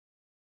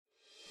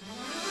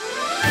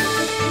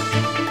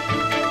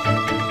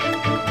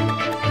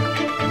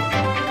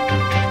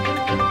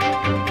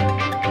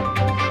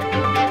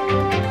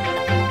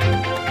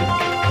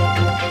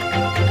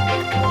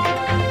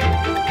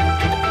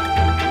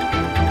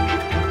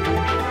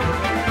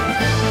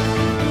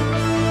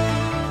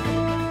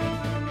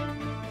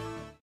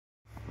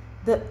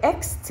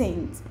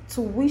extent to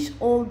which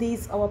all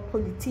these our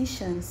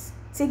politicians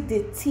take the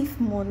thief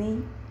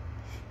money,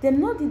 dem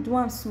no dey do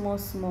am small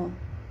small.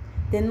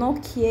 Dem no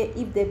care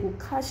if they go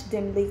catch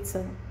them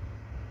later.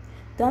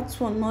 That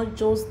one not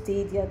just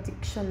dey their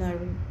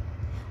dictionary.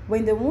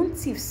 When they wan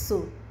thief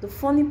so, the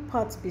funny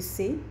part be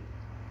say,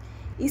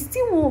 e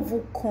still wan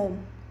even come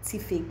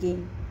thief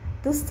again,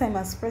 this time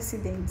as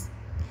president.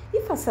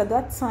 If as at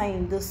that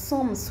time the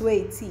sums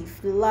wey e thief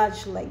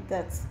large like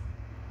that,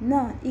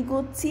 now e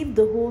go thief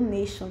the whole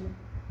nation.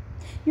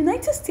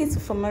 United States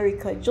of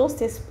America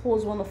just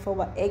exposed one of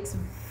our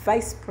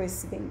ex-vice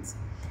presidents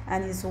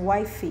and his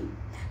wifey.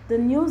 The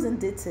news and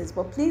details,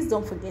 but please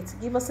don't forget to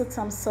give us a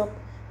thumbs up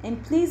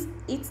and please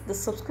hit the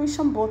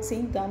subscription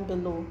button down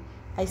below.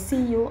 I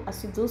see you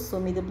as you do so.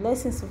 May the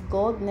blessings of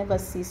God never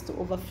cease to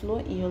overflow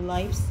in your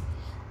lives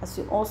as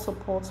you all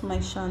support my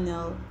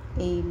channel.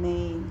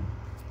 Amen.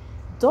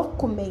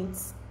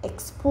 Documents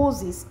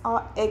exposes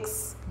our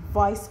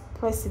ex-vice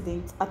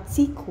president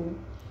Atiku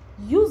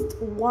used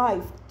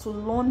wife to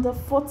launder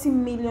 $40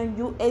 million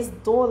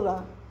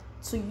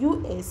to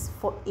US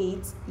for 8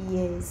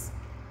 years.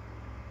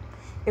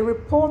 A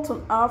report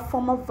on our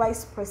former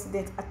Vice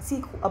President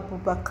Atiku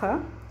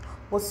Abubakar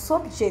was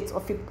subject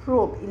of a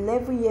probe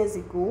 11 years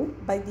ago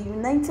by the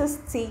United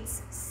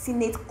States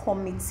Senate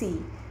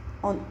Committee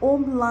on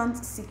Homeland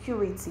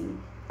Security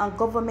and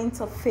Government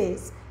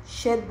Affairs,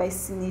 chaired by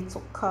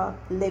Senator Carl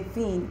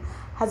Levine,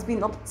 has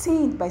been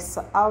obtained by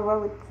Sahara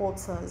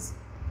reporters.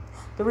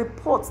 The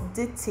report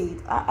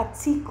detailed how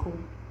Atiku,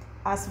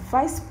 as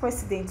Vice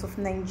President of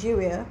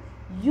Nigeria,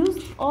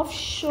 used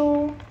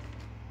offshore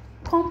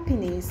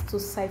companies to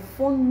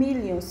siphon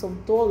millions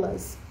of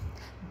dollars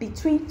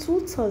between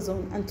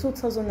 2000 and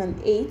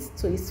 2008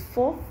 to his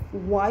fourth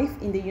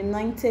wife in the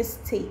United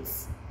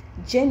States,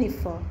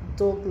 Jennifer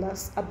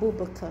Douglas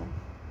Abubakar.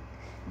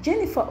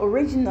 Jennifer,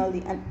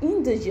 originally an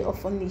indigenous of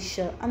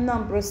Onitsha,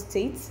 Anambra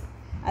State,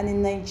 and a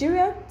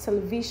Nigeria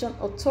Television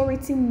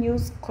Authority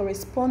news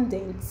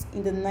correspondent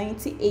in the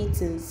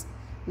 1980s,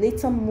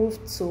 later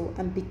moved to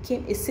and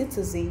became a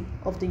citizen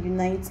of the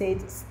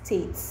United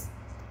States.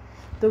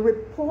 The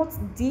report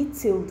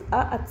detailed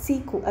how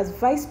Atiku, as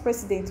Vice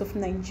President of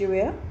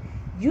Nigeria,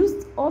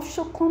 used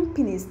offshore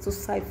companies to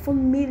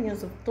siphon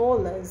millions of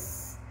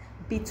dollars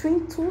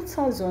between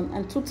 2000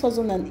 and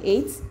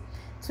 2008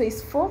 to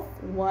his fourth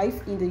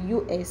wife in the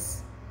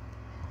US.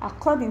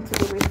 According to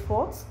the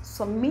report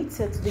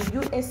submitted to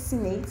the US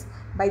Senate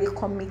by the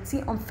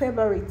committee on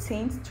February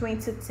 10,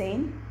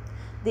 2010,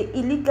 the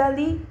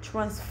illegally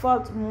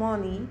transferred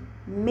money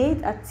made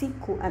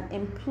Atiku an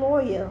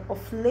employer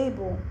of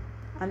labor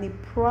and a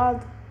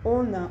proud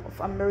owner of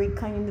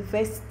American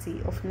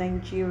University of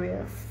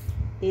Nigeria,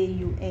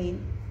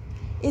 AUN,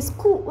 a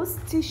school whose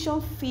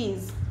tuition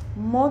fees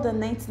more than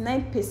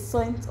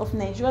 99% of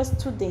Nigerian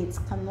students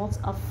cannot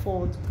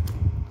afford.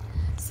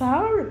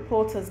 Sahara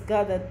reporters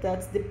gathered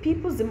that the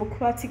People's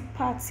Democratic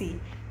Party,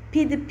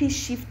 PDP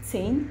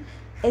chieftain,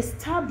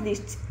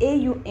 established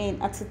AUN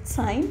at a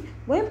time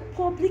when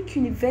public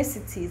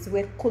universities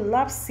were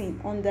collapsing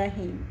under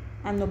him,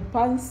 and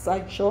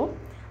Obasanjo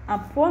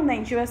and poor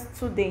Nigerian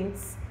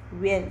students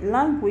were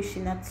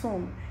languishing at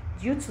home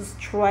due to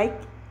strike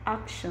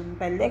action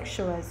by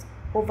lecturers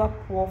over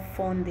poor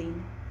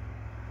funding.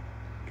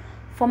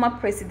 Former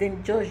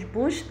President George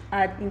Bush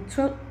had in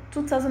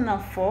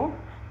 2004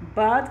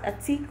 barred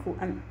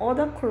Atiku and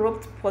other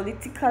corrupt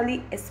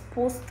politically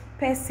exposed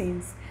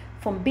persons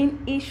from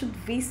being issued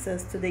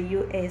visas to the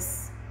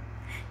US.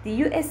 The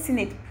US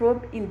Senate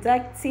probe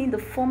indicting the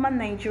former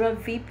Nigeria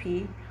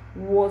VP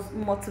was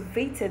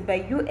motivated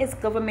by US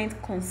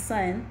government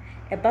concern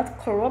about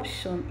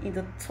corruption in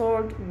the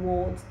Third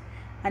World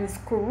and its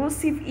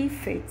corrosive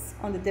effects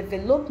on the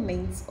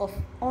development of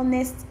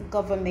honest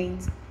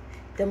government,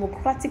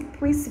 democratic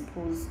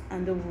principles,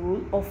 and the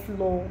rule of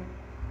law.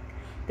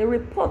 The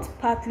report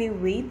partly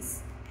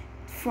reads,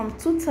 from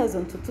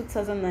 2000 to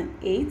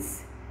 2008,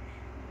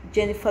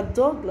 Jennifer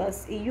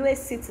Douglas, a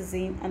US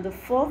citizen and the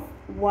fourth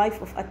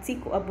wife of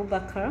Atiku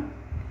Abubakar,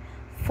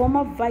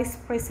 former vice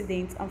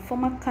president and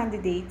former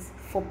candidate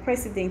for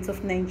president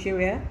of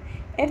Nigeria,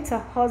 helped her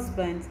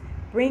husband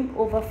bring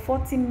over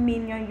 $40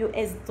 million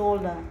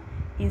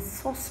in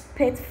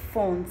suspect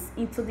funds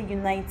into the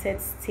United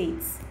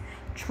States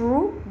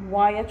through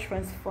wire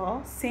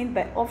transfer sent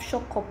by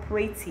offshore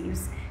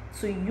cooperatives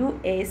to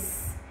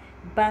US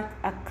bank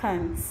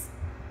accounts.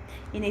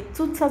 In a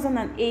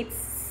 2008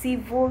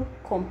 civil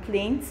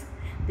complaint,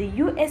 the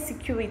US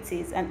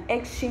Securities and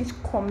Exchange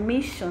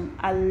Commission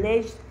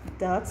alleged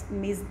that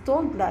Ms.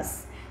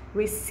 Douglas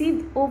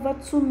received over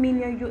 $2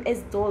 million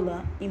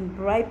in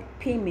bribe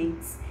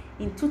payments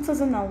in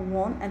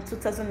 2001 and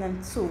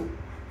 2002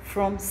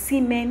 from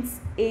Siemens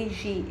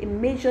AG, a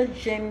major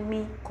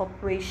German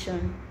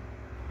corporation.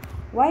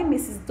 While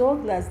Mrs.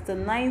 Douglas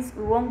denies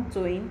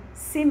wrongdoing,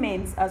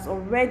 Siemens has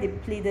already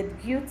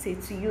pleaded guilty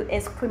to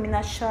US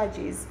criminal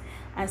charges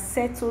and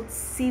settled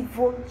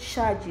civil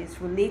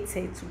charges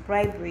related to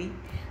bribery,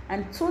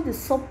 and told the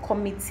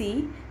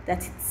subcommittee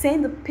that it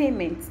sent the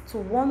payment to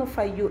one of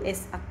her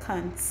US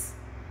accounts.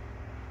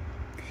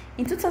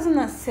 In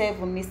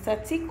 2007, Mr.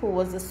 Atiku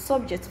was the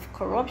subject of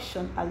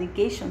corruption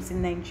allegations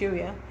in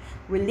Nigeria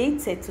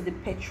related to the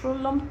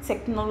Petroleum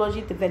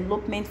Technology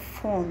Development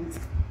Fund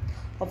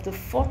of the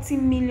 $40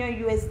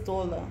 million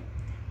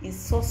in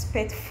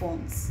suspect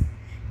funds.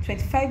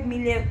 25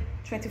 million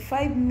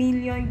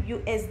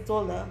US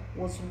dollar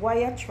was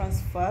wire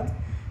transferred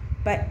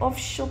by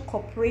offshore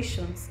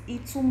corporations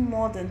into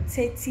more than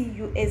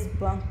 30 US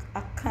bank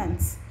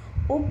accounts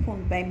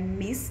opened by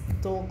Ms.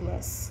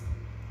 Douglas.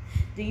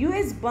 The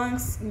US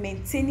banks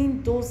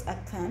maintaining those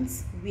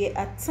accounts were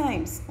at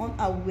times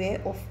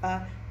unaware of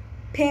her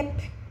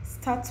PEP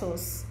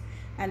status,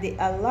 and they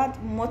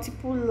allowed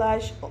multiple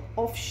large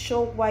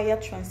offshore wire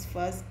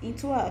transfers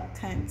into her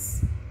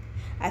accounts.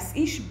 As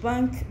each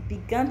bank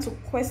began to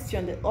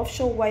question the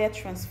offshore wire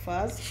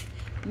transfers,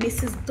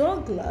 Mrs.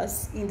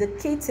 Douglas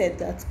indicated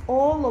that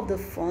all of the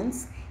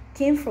funds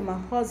came from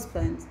her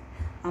husband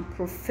and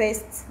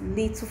professed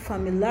little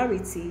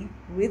familiarity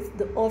with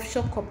the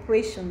offshore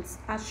corporations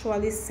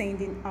actually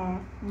sending her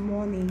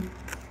money.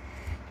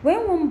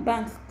 When one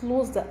bank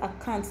closed the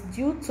account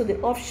due to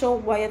the offshore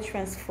wire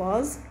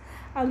transfers,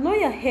 a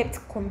lawyer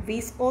helped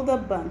convince other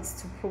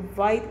banks to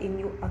provide a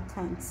new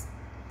account.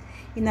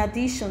 In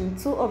addition,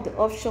 two of the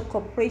offshore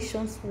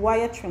corporations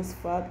wire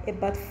transferred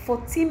about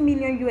 $40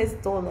 million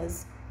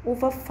US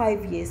over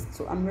 5 years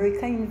to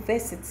American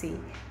University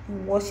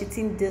in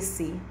Washington,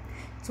 D.C.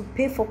 to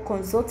pay for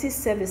consulting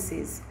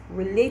services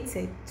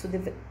related to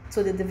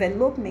the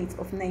development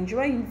of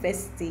Nigeria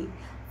University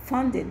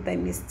funded by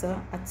Mr.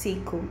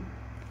 Atiku.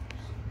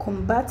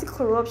 Combating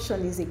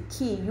corruption is a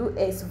key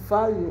U.S.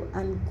 value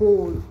and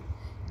goal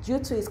due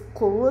to its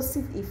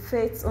corrosive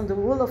effects on the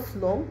rule of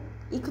law,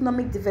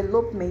 economic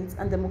development,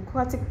 and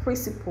democratic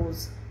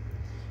principles.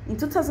 In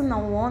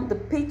 2001, the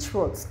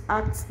Patriots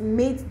Act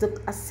made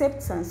the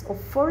acceptance of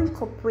foreign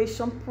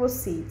corporation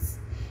proceeds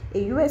a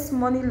U.S.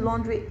 money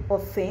laundering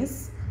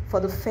offense for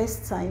the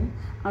first time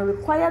and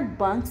required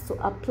banks to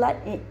apply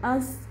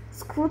enhanced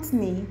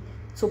scrutiny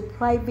to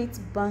private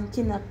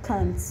banking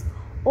accounts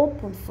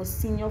opened for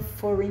senior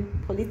foreign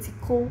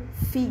political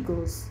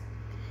figures,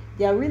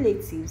 their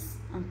relatives,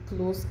 and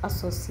close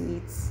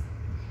associates.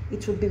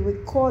 It will be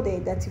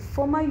recorded that a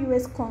former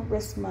U.S.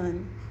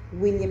 Congressman,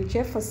 William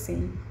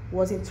Jefferson,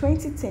 was in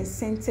 2010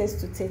 sentenced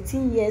to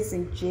 13 years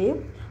in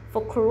jail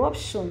for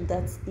corruption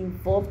that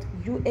involved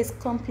U.S.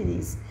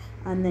 companies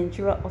and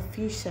Nigeria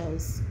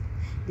officials.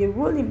 The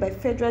ruling by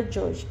federal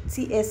judge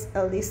T.S.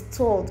 Ellis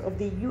Todd of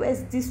the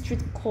U.S.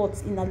 District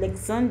Court in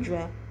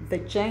Alexandria,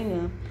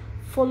 Virginia,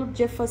 followed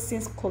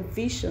Jefferson's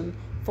conviction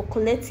for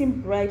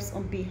collecting bribes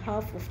on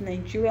behalf of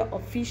Nigeria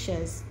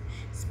officials,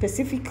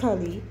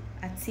 specifically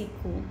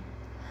Atiku.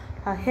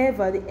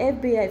 However, the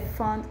FBI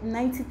found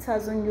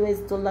 90,000 US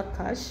dollar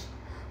cash,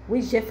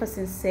 which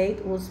Jefferson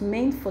said was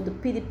meant for the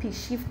PDP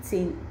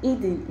chieftain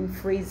hidden in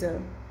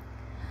freezer.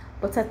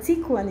 But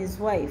Atiku and his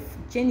wife,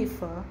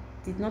 Jennifer,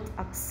 did not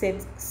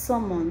accept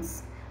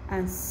summons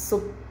and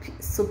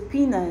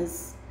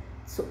subpoenas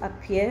to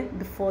appear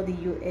before the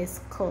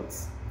U.S.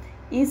 courts.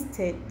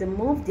 Instead, they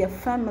moved their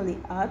family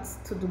out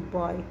to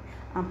Dubai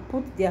and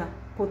put their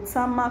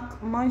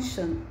Potomac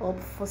mansion up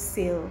for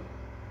sale.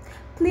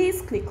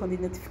 Please click on the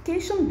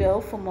notification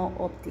bell for more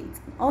updates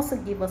and also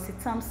give us a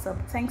thumbs up.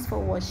 Thanks for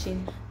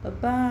watching. Bye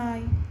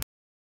bye.